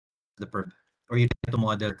the perfect, or you try to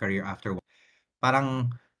model career after. Parang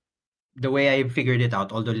the way I figured it out,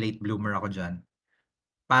 although late bloomer ako dyan,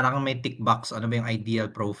 parang may tick box, ano ba yung ideal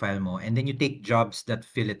profile mo, and then you take jobs that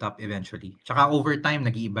fill it up eventually. Tsaka over time,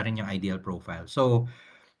 nag-iiba rin yung ideal profile. So,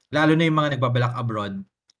 lalo na yung mga nagbabalak abroad,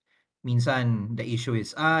 minsan the issue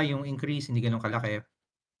is, yung increase hindi ganun kalaki.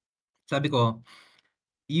 Sabi ko,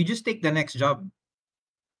 you just take the next job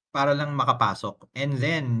para lang makapasok, and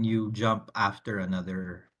then you jump after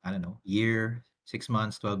another, I don't know, year, 6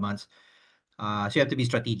 months, 12 months. So you have to be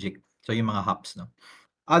strategic. So yung mga hops, no?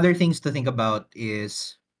 Other things to think about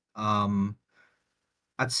is, um,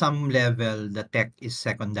 at some level, the tech is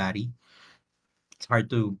secondary. It's hard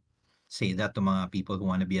to say that to mga people who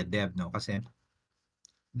want to be a dev, no? Kasi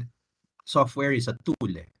software is a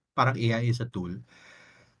tool, eh. Parang AI is a tool.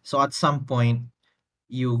 So at some point,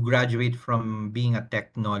 you graduate from being a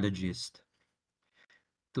technologist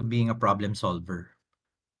to being a problem solver.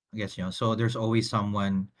 I guess, you know, so there's always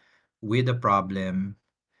someone with a problem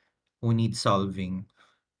who needs solving,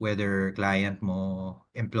 whether client mo,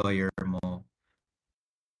 employer mo,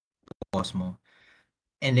 boss mo,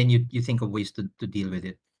 and then you think of ways to deal with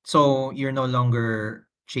it. So you're no longer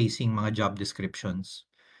chasing mga job descriptions.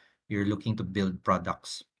 You're looking to build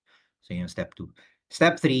products. So yun, step 2.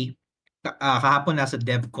 Step 3, kahapon nasa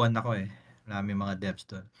DevCon ako eh. Marami mga devs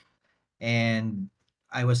doon. And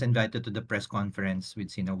I was invited to the press conference with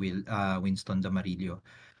sina Winston Damarillo.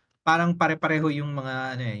 Parang pare-pareho yung mga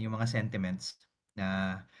ano eh, yung mga sentiments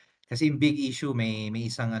na kasi yung big issue may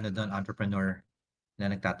isang ano doon entrepreneur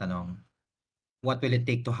na nagtatanong, what will it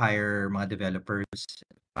take to hire mga developers?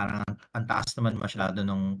 Parang ang taas naman masyado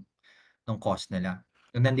nung cost nila.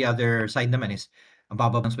 And then the other side naman is ang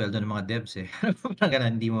baba ng sweldo ng mga devs eh. Parang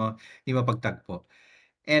ganun, hindi mo pagtagpo.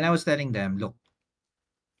 And I was telling them, look,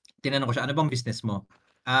 tinanong ko siya, ano bang business mo?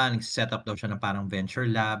 Nag-set up daw siya ng parang venture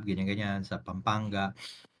lab, ganyan-ganyan, sa Pampanga.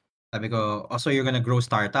 Sabi ko, oh, so you're gonna grow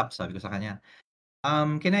startups? Sabi ko sa kanya.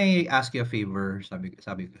 Can I ask you a favor?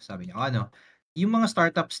 Sabi niya, ano, yung mga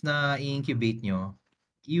startups na i-incubate nyo,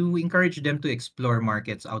 you encourage them to explore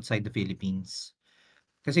markets outside the Philippines.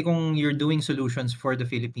 Kasi kung you're doing solutions for the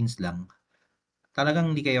Philippines lang,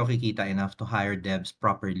 talagang hindi kayo kikita enough to hire devs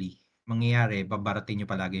properly. Mangyayari, babarating nyo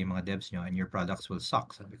palagi yung mga devs nyo and your products will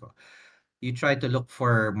suck, sabi ko. You try to look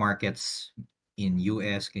for markets in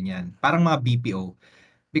US, ganyan. Parang mga BPO.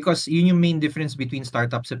 Because yun yung main difference between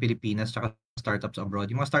startups sa Pilipinas at startups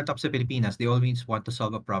abroad. Yung mga startups sa Pilipinas, they always want to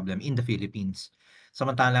solve a problem in the Philippines.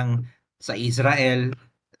 Samantalang sa Israel,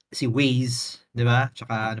 si Waze, di ba?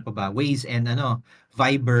 Tsaka ano pa ba? Waze and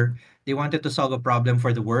Viber, they wanted to solve a problem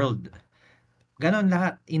for the world. Ganon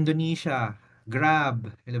lahat. Indonesia, Grab,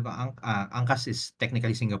 di ba? Angkas is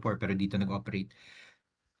technically Singapore pero dito nag-operate.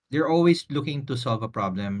 They're always looking to solve a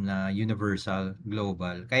problem na universal,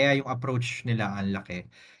 global. Kaya yung approach nila ang laki.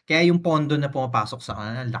 Kaya yung pondo na pumapasok sa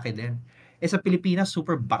kanila, laki din. Sa Pilipinas,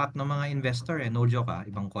 super bakat ng mga investor eh. No joke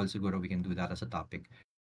Ibang call siguro we can do that as a topic.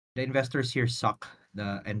 The investors here suck.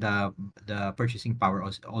 The purchasing power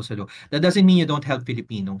also low. That doesn't mean you don't help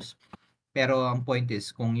Filipinos. Pero ang point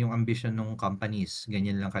is, kung yung ambition ng companies,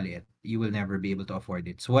 ganyan lang kaliit, you will never be able to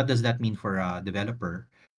afford it. So what does that mean for a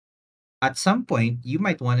developer? At some point, you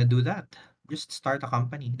might want to do that. Just start a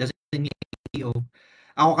company. Doesn't mean CEO.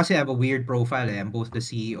 Ako kasi I have a weird profile eh. I'm both the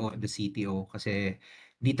CEO and the CTO kasi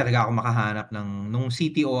hindi talaga ako makahanap nung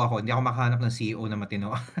CTO ako, hindi ako makahanap ng CEO na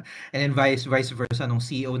matino. And then vice versa, nung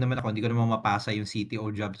CEO naman ako, hindi ko naman mapasa yung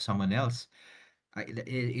CTO job to someone else.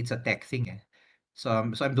 It's a tech thing eh. So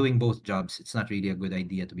I'm doing both jobs. It's not really a good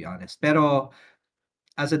idea to be honest. Pero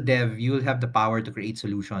as a dev, you'll have the power to create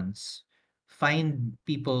solutions. Find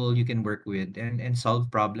people you can work with and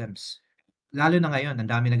solve problems. Lalo na ngayon, ang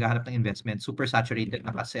dami naghahanap ng investment. Super saturated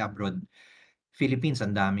na kasi abroad. Philippines,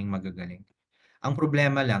 ang daming magagaling. Ang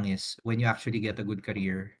problema lang is when you actually get a good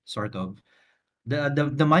career, sort of,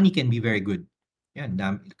 the money can be very good. Yan,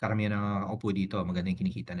 karamihan ng upo dito, magandang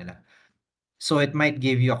kinikita nila. So it might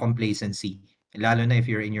give you a complacency. Lalo na if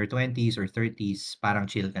you're in your 20s or 30s, parang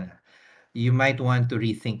chill ka na. You might want to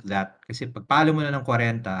rethink that. Kasi pagpalo mo na ng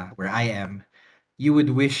 40, where I am, you would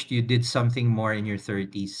wish you did something more in your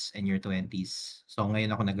 30s and your 20s. So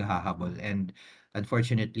ngayon ako naghahabol. And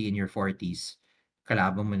unfortunately, in your 40s,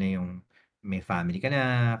 kalaban mo na yung may family ka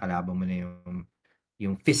na, kalaban mo na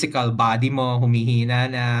yung physical body mo, humihina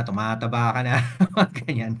na, tumataba ka na,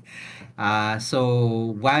 ganyan.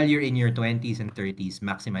 So while you're in your 20s and 30s,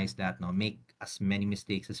 maximize that, no? Make as many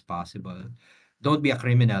mistakes as possible. Don't be a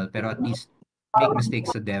criminal, pero at least make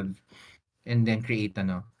mistakes sa dev and then create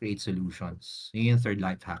solutions. Yun yung third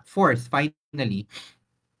life hack. Fourth, finally,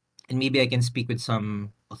 and maybe I can speak with some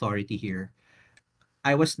authority here.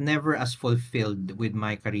 I was never as fulfilled with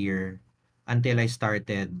my career until I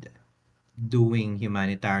started doing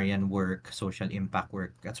humanitarian work, social impact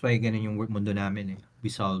work. That's why ganun yung mundo namin eh. We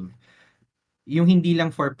solve yung hindi lang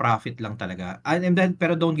for profit lang talaga. And then,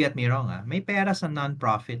 pero don't get me wrong may pera sa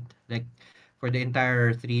non-profit. Like, for the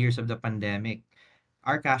entire 3 years of the pandemic,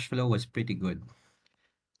 our cash flow was pretty good.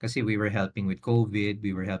 Kasi we were helping with COVID,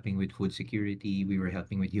 we were helping with food security, we were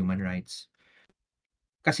helping with human rights.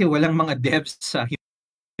 Kasi walang mga devs sa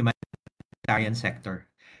humanitarian sector.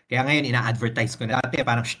 Kaya ngayon, ina-advertise ko na. Dati,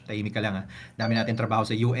 parang, tahimik ka lang Dami natin trabaho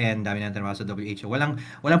sa UN, dami natin trabaho sa WHO. Walang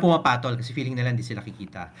pumapatol kasi feeling nila hindi sila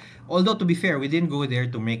kikita. Although, to be fair, we didn't go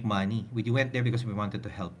there to make money. We went there because we wanted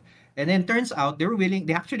to help. And then, turns out, they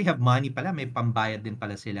actually have money pala. May pambayad din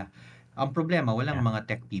pala sila. Ang problema, walang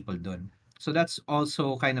mga tech people doon. So, that's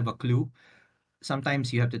also kind of a clue.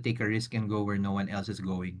 Sometimes, you have to take a risk and go where no one else is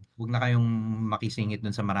going. Huwag na kayong makisingit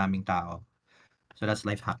dun sa maraming tao. So that's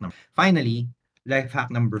life hack number. Finally, life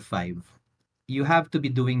hack number 5. You have to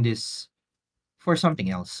be doing this for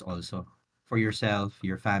something else also. For yourself,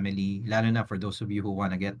 your family, lalo na for those of you who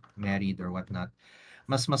want to get married or whatnot.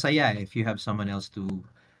 Mas masaya if you have someone else to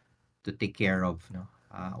take care of, no?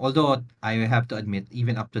 Although I have to admit,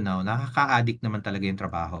 even up to now, nakaka-addict naman talaga yung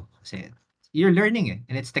trabaho. Kasi you're learning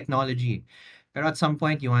and it's technology. Pero at some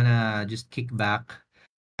point, you wanna just kick back.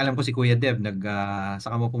 Alam ko si Kuya Dev,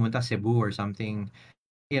 saka mo pumunta Cebu or something,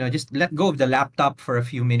 just let go of the laptop for a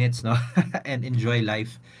few minutes, no? And enjoy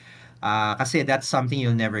life. Kasi that's something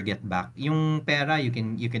you'll never get back. Yung pera, you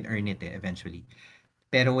can earn it eventually.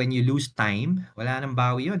 Pero when you lose time, wala nang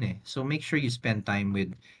bawi yun So make sure you spend time with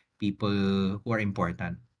people who are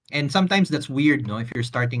important. And sometimes that's weird, no? If you're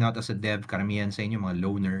starting out as a dev, karamihan sa inyo mga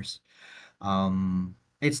loners.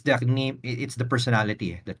 It's the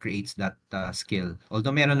personality that creates that skill.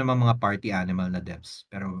 Although meron naman mga party animal na devs,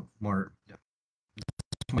 pero more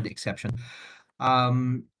the exception.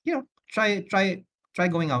 Try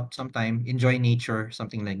going out sometime, enjoy nature,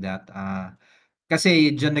 something like that.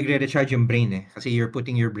 Kasi dyan nagre-recharge yung brain Kasi you're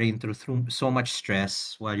putting your brain through so much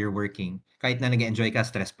stress while you're working. Kahit na nag-enjoy ka,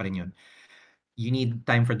 stress pa rin yun. You need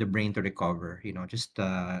time for the brain to recover, just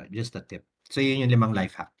a tip. So yun yung 5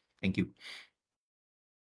 life hack. Thank you.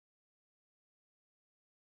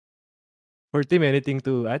 For Tim, anything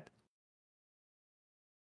to add?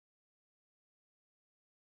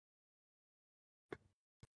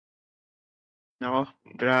 Nako,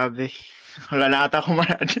 grabe. Wala na ata akong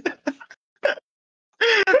marad.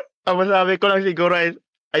 Ang masabi ko lang siguro is,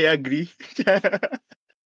 I agree.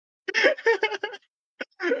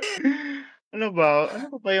 Ano ba?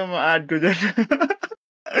 Ano pa yung ma-add ko dyan?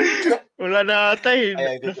 Wala na ata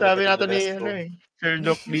Nasabi natin ni Sir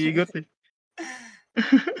Doc Ligot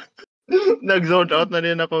Nag-zone out na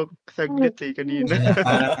rin ako saglit kanina.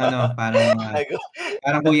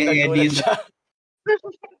 Parang Kuya Eddie.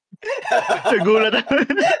 Nagulat ako.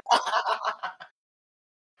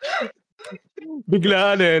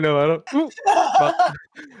 Biglaan no?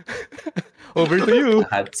 Over to you.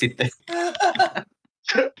 Hot seat.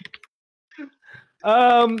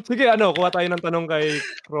 Sige, kuha tayo ng tanong kay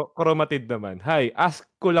Chromatid naman. Hi, ask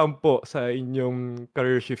ko lang po sa inyong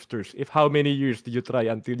career shifters, if how many years did you try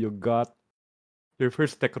until you got your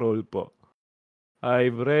first tech role po?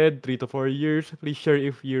 I've read 3 to 4 years. Please share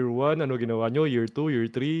if year 1, ano ginawa nyo? Year 2, year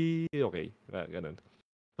 3? Okay, ganun.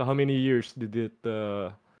 So how many years did it,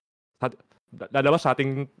 lalabas sa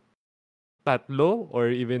ating tatlo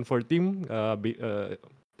or even for team,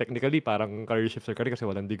 technically parang career shifter ka rin kasi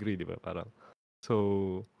walang degree, di ba? Parang,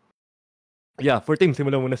 so, yeah, for team,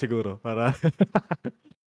 simulan muna siguro para...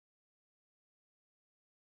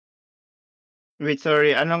 Wait,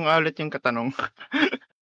 sorry. Anong ulit yung katanong?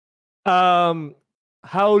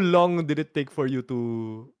 How long did it take for you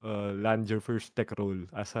to land your first tech role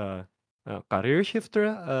as a career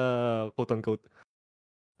shifter, quote unquote?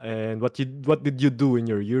 And what did you do in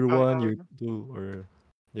your year 1, year 2, or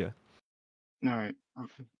yeah? Alright,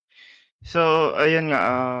 okay. So, ayun nga,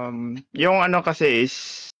 yung ano kasi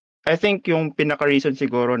is, I think yung pinaka-reason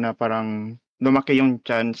siguro na parang lumaki yung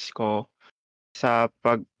chance ko sa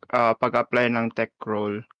pag-apply ng tech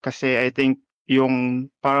role. Kasi I think yung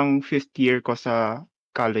parang 5th year ko sa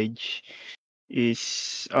college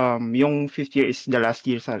is, yung 5th year is the last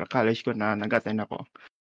year sa college ko na nag-attend ako.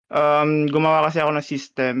 Gumawa kasi ako ng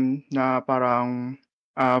system na parang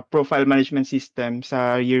profile management system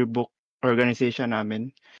sa yearbook organization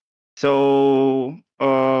namin. So,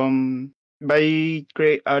 by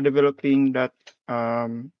developing that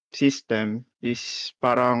system is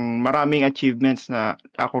parang maraming achievements na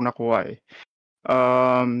ako nakuha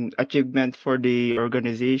achievement for the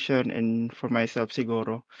organization and for myself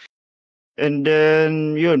siguro. And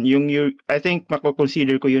then, yun, yung year, I think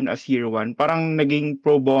mako-consider ko yun as year 1. Parang naging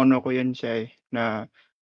pro bono ko yun siya na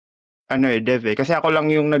dev Kasi ako lang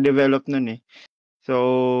yung nag-develop nun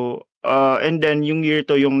So, and then yung year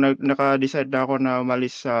 2, yung naka-decide na ako na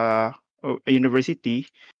umalis sa university,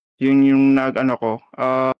 yung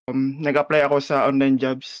nag-apply ako sa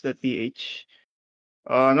onlinejobs.ph.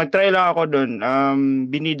 Nag-try lang ako doon.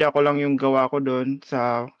 Binida ko lang yung gawa ko doon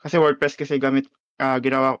kasi WordPress kasi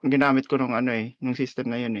ginamit ko nung nung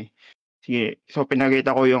system na yun Sige. So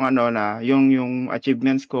pinakita ko yung yung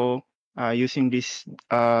achievements ko using this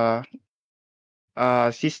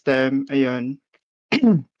system, ayun.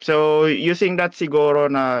 So using that siguro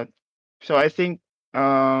so I think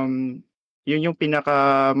yun yung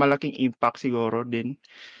pinakamalaking impact siguro din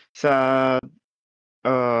sa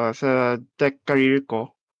sa tech career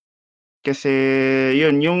ko. Kasi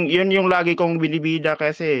yun yung lagi kong binibida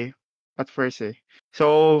kasi at first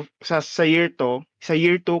So sa year 2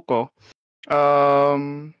 ko,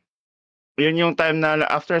 yun yung time na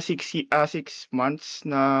after 6 months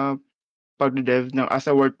na pagde-dev as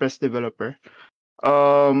a WordPress developer.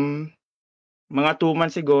 Mga 2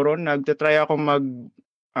 months siguro nagta-try ako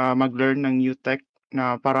mag-learn ng new tech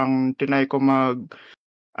na parang tinry ko mag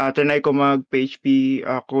PHP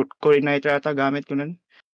coordinator ata gamit ko nun.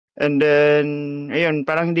 And then, ayun,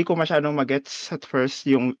 parang hindi ko masyadong magets at first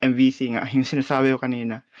yung MVC nga, yung sinasabi ko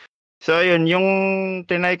kanina. So, ayun, yung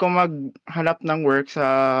tinry ko maghanap ng work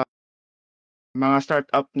sa mga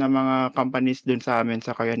startup na mga companies dun sa amin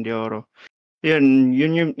sa Cagayan de Oro. Yun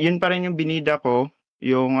pa rin yung binida ko,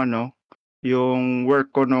 yung yung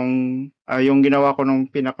work ko yung ginawa ko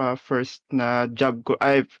nung pinaka first na job ko,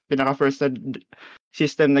 pinaka first na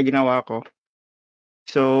system na ginawa ko.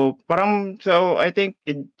 So I think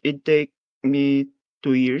it take me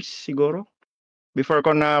 2 years siguro before ko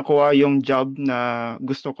nakuha yung job na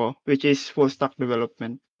gusto ko, which is full stack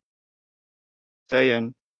development. So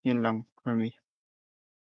yun lang for me.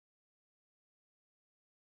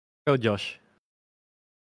 Ikaw, Josh.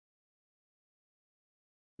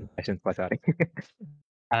 Question pa, sorry.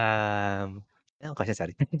 Anong question,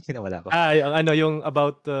 sorry? Nawala ko. Yung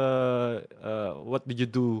about what did you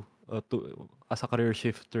do as a career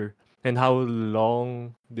shifter and how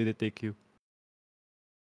long did it take you?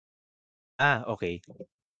 Okay.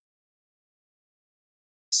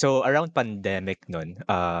 So around pandemic nun,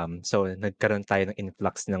 so nagkaroon tayo ng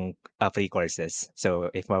influx ng free courses. So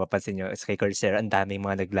if mapapansin nyo, kay Coursera, ang daming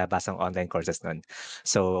mga naglabas ng online courses nun.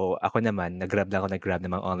 So ako naman, nag-grab ng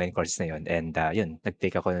mga online courses na yun. And yun,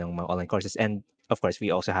 nag-take ako ng mga online courses. And of course,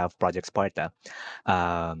 we also have Project Sparta.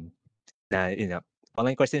 Na,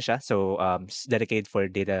 online course din siya. So dedicated for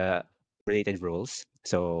data-related roles.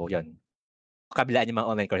 So yun, kabilaan yung mga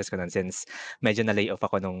online courses ko nun since medyo na-lay off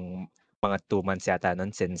ako nung mga 2 months yata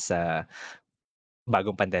nun since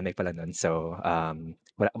bagong pandemic pala nun. So,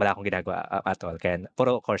 wala akong ginagawa at all. Kaya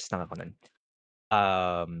puro course lang ako nun.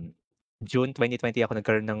 June 2020 ako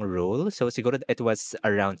nagkaroon ng role. So, siguro it was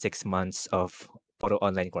around 6 months of puro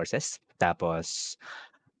online courses. Tapos,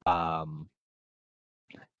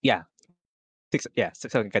 yeah,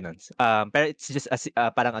 so ganun. Pero it's just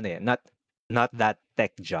parang not that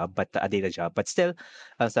tech job, but a data job. But still,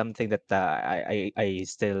 something that I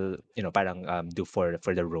still, parang do for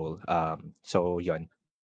the role. So yon.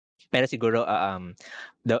 Pero siguro,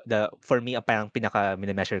 for me, parang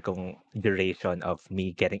pinaka-measure kong duration of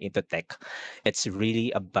me getting into tech, it's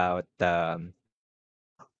really about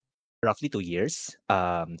roughly 2 years,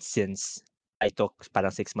 since I took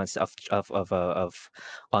parang 6 months of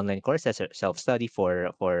online courses or self-study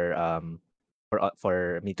for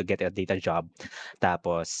me to get a data job.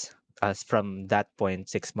 Tapos, as from that point,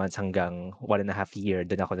 6 months hanggang 1.5 year,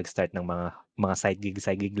 doon ako nag-start ng mga side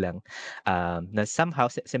gig lang. Na somehow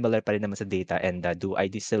similar pa rin naman sa data, and I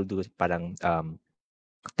still do parang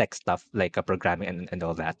tech stuff like programming and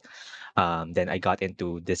all that. Then I got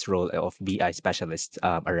into this role of BI specialist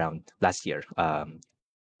around last year,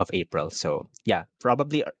 of April. So yeah,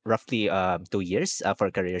 probably roughly 2 years for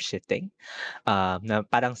career shifting. Na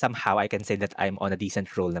parang somehow I can say that I'm on a decent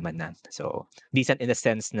role naman na. So decent in the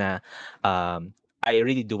sense na I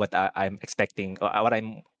really do what I'm expecting, or what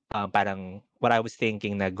I'm parang what I was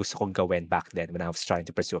thinking na gusto kong gawin back then when I was trying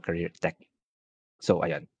to pursue a career in tech. So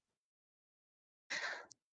ayan.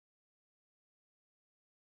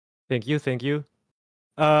 Thank you.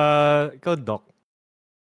 Ikaw, Doc,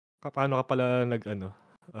 paano ka pala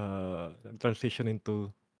transition into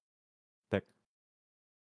tech?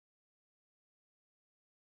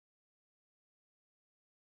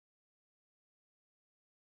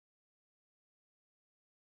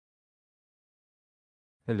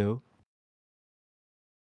 Hello?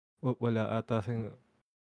 Wala ata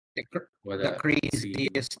The Wala.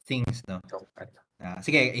 craziest things, no?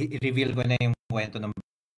 Sige, i-reveal ko na yung kwento ng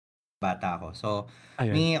bata ko. So,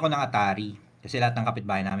 Ayan. humingi ako ng Atari. Kasi lahat ng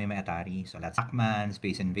kapitbahay namin may Atari. So, lahat Pac-Man,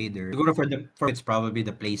 Space Invader. Siguro for it's probably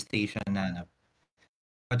the PlayStation na, ano.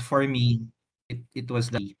 But for me, it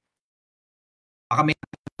was the baka may.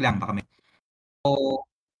 So,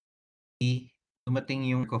 dumating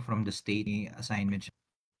yung ko from the state assignment siya.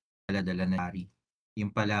 Dala-dala na Atari.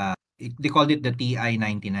 Yung pala, they called it the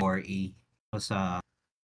TI-99 4A.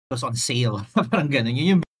 It was on sale. Parang ganun.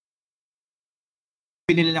 Yun yung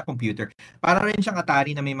binili na computer. Para rin siyang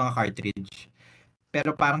Atari na may mga cartridge.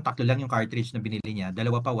 Pero parang 3 lang yung cartridge na binili niya.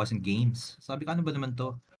 2 pa wasn't games. Sabi ko, ano ba naman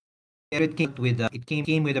to? Pero it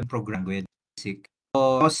came with a program with basic.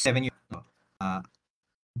 So, 7 years old.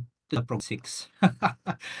 To the Pro 6.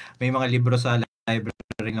 May mga libro sa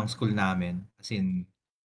library ng school namin. As in,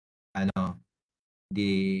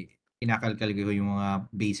 kinakalkal ko yung mga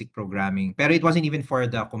basic programming. Pero it wasn't even for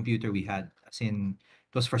the computer we had. As in,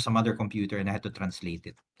 it was for some other computer and I had to translate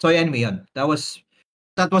it. So anyway, yun. That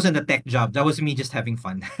wasn't a tech job. That was me just having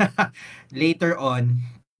fun. Later on,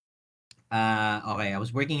 I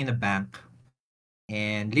was working in a bank.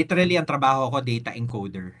 And literally, ang trabaho ko, data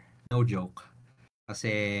encoder. No joke.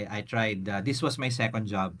 Kasi I tried, this was my second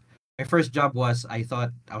job. My first job was, I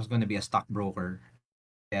thought I was going to be a stockbroker.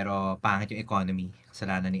 Pero pangit yung economy.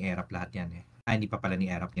 Kasalanan ni Erap lahat yan eh. Hindi pa pala ni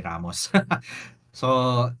Erap, ni Ramos. So,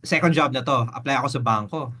 second job na to. Apply ako sa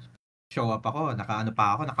bangko. Show up ako.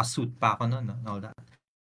 Naka-suit pa ako noon. All that.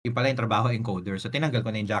 Yung pala yung trabaho, encoder. So, tinanggal ko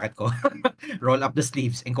na yung jacket ko. Roll up the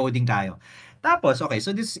sleeves. Encoding tayo. Tapos, okay.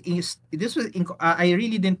 So, I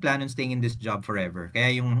really didn't plan on staying in this job forever.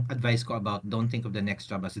 Kaya yung advice ko about don't think of the next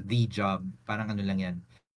job as the job. Parang ano lang yan.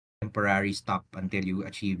 Temporary stop until you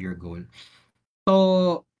achieve your goal.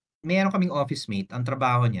 So, mayroon kaming office mate. Ang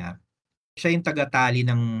trabaho niya, siya yung taga-tally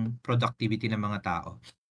ng productivity ng mga tao.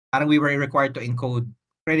 Parang we were required to encode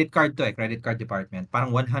credit card department. Parang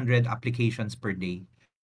 100 applications per day.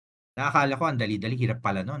 Nakakala ko ang dali-dali, hirap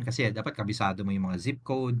pala nun. Kasi dapat kabisado mo yung mga zip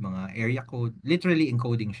code, mga area code. Literally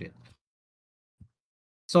encoding shit.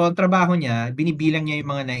 So, ang trabaho niya, binibilang niya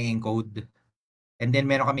yung mga na-encode. And then,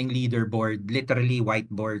 meron kaming leaderboard. Literally,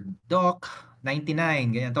 whiteboard. Doc,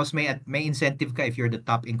 99, ganyan. Tapos may incentive ka if you're the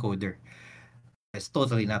top encoder. It's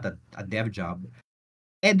totally not a dev job.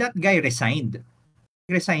 That guy resigned.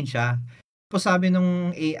 Resigned siya. Tapos sabi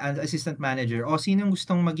nung assistant manager, sino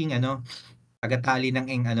gustong maging tagatali ng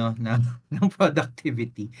ng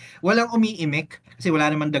productivity. Walang umiimik kasi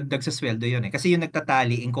wala naman dagdag sa sweldo yun eh. Kasi yung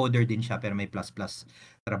nagtatali, encoder din siya pero may plus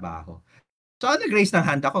trabaho. So, nag-raise ng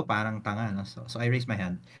hand ako, parang tanga. No? So, I raised my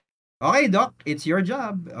hand. Okay, Doc, it's your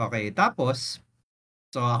job. Okay, tapos,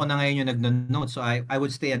 so ako na ngayon yung nag-note. So, I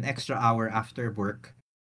would stay an extra hour after work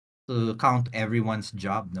to count everyone's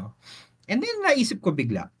job, no? And then, naisip ko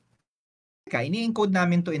bigla, ini-encode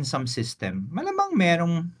namin to in some system. Malamang may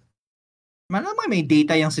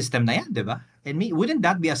data yung system na yan, di ba? And wouldn't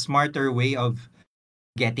that be a smarter way of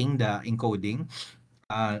getting the encoding?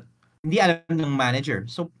 Hindi alam ng manager.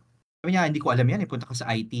 So, sabi niya, hindi ko alam yan. Punta ka sa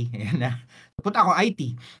IT. Ayan na. Punta ako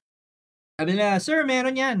IT. Sabi niya, sir,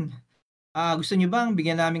 meron yan. Gusto niyo bang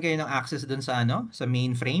bigyan namin kayo ng access doon sa sa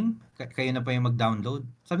mainframe? Kayo na pa yung mag-download.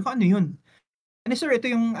 Sabi ko, ano yun? Ano sir, ito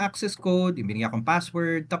yung access code. Binigyan akong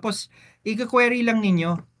password. Tapos, i-query lang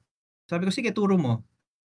ninyo. Sabi ko, sige, turo mo.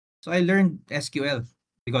 So, I learned SQL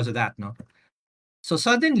because of that, no? So,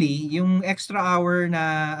 suddenly, yung extra hour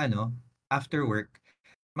na, after work,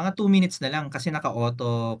 mga 2 minutes na lang kasi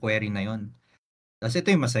naka-auto query na yon. Tapos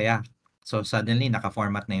ito yung masaya. So suddenly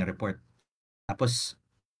naka-format na yung report. Tapos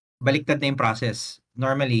baliktad na yung process.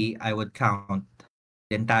 Normally, I would count,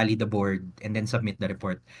 then tally the board, and then submit the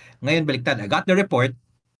report. Ngayon baliktad. I got the report.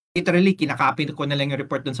 Literally, kinakopy ko na lang yung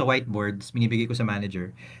report dun sa whiteboard. Binibigay ko sa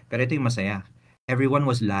manager. Pero ito yung masaya. Everyone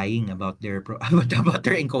was lying about their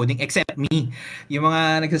encoding except me. Yung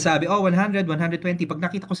mga nagsasabi, 100, 120. Pag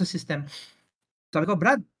nakita ko sa system, sabi ko,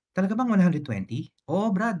 Brad, talaga bang 120?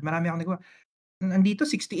 Brad, marami akong nagawa. Nandito,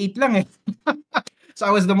 68 lang eh. So,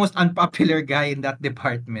 I was the most unpopular guy in that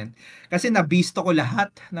department. Kasi nabisto ko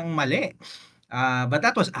lahat ng mali. But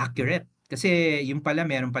that was accurate. Kasi yung pala,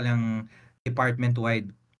 meron palang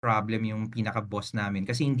department-wide problem yung pinaka-boss namin.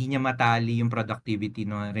 Kasi hindi niya matali yung productivity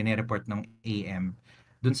na rene-report ng AM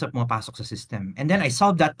dun sa pumapasok sa system. And then, I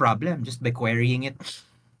solved that problem just by querying it.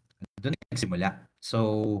 Doon nagsimula.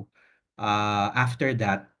 So, after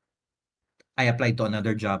that, I applied to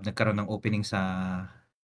another job. Nagkaroon ng opening sa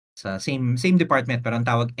same department pero ang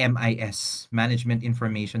tawag MIS, Management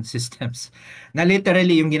Information Systems. Na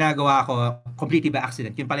literally yung ginagawa ko completely by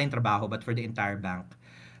accident. Yun pala yung trabaho but for the entire bank.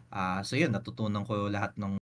 So yun, natutunan ko lahat ng